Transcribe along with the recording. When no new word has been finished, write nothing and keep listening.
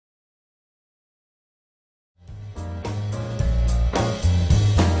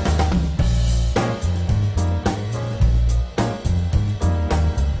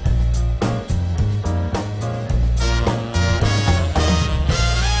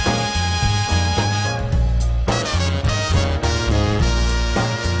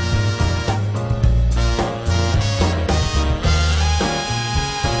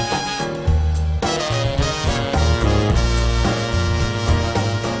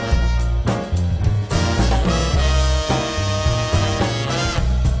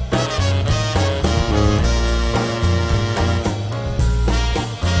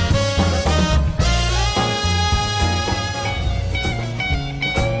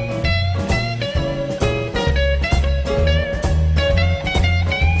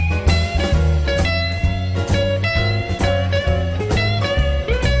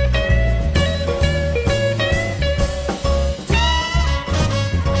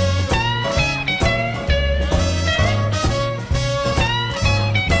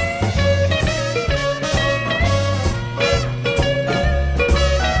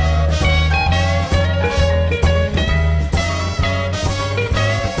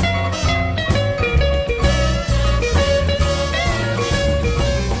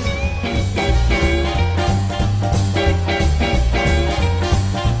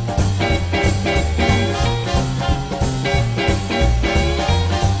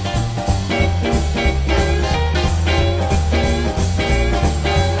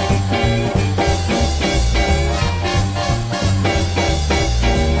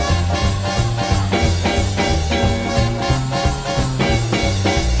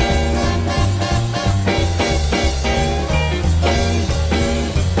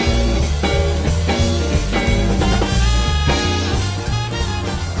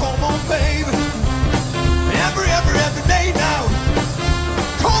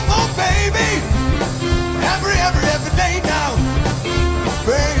baby, every day now.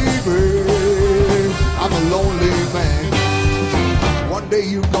 Baby, I'm a lonely man. One day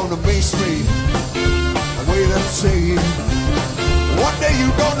you're gonna miss me. Wait and see. One day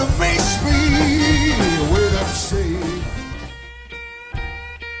you're gonna miss me. Wait and see.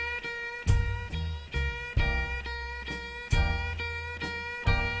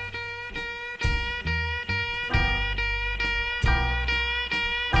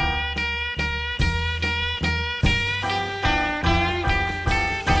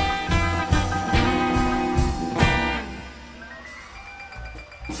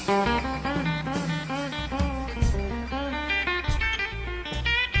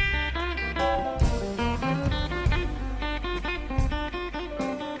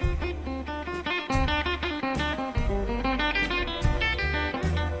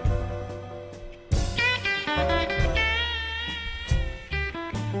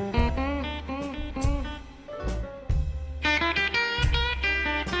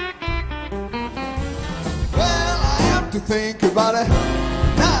 Think about it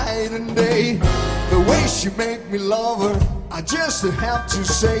night and day, the way she make me love her. I just have to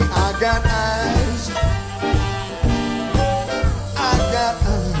say I got eyes, I got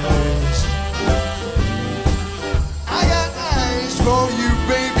eyes, I got eyes for you,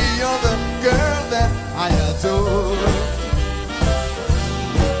 baby. You're the girl that I adore.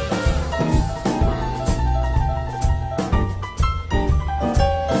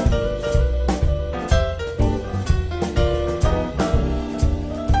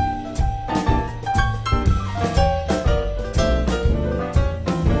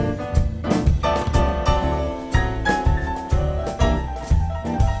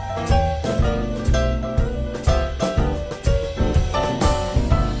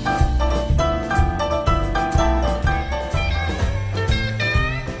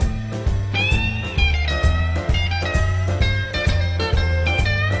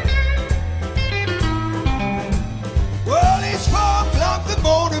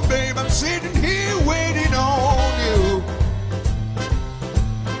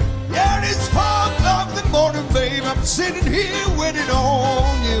 Sitting here waiting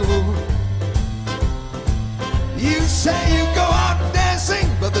on you. You say you go out dancing,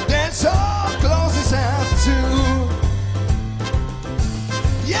 but the dance hall closes at 2.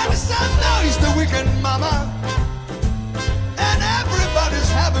 Yes, I know it's the weekend, mama, and everybody's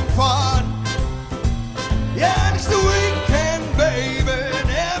having fun. Yeah, it's the weekend, baby, and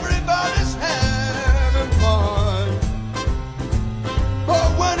everybody's having fun. But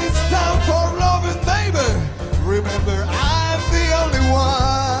when it's time for loving, baby, remember, I'm the only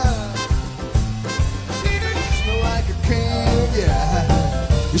one. She's like a king, yeah.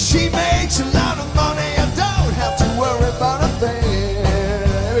 She makes a lot of money. I don't have to worry about a thing.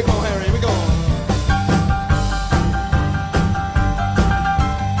 Here we go, Harry, here we go.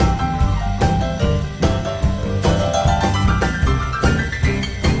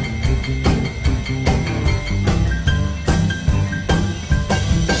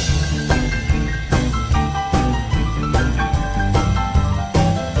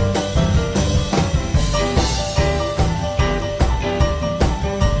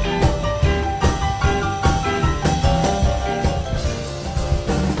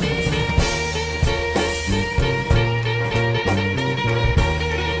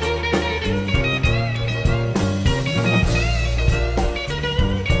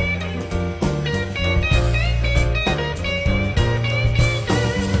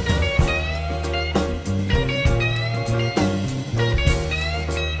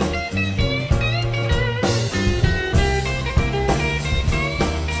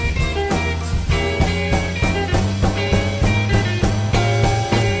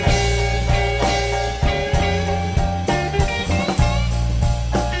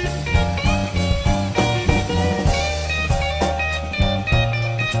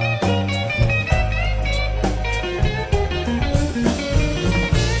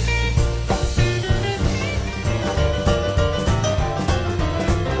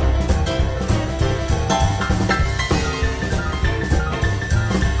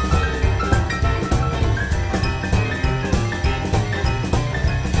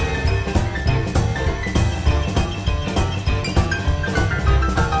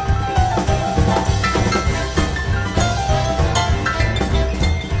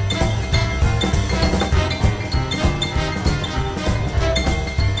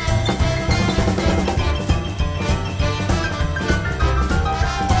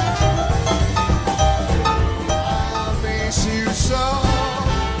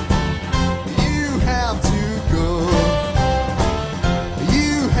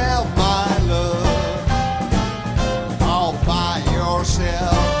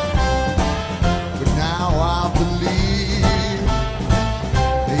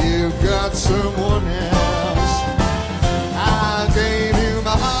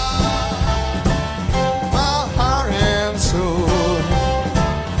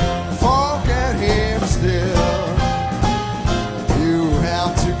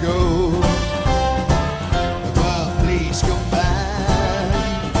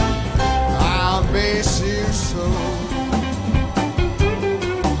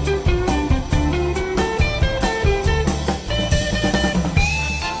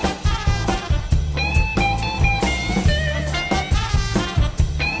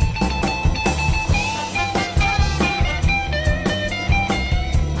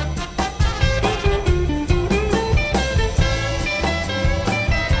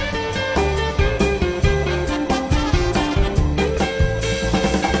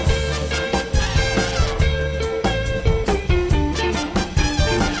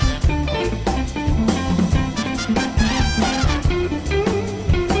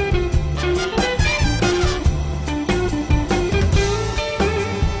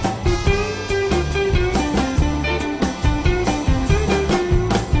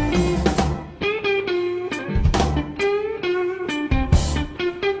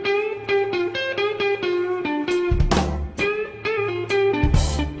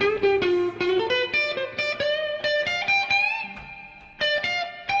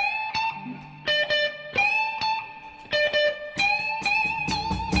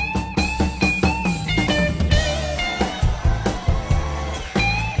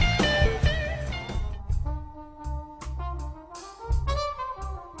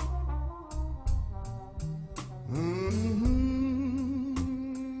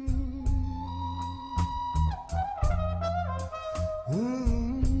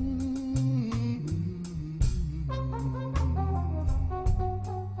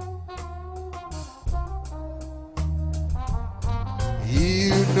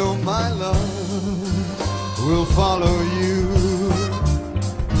 will follow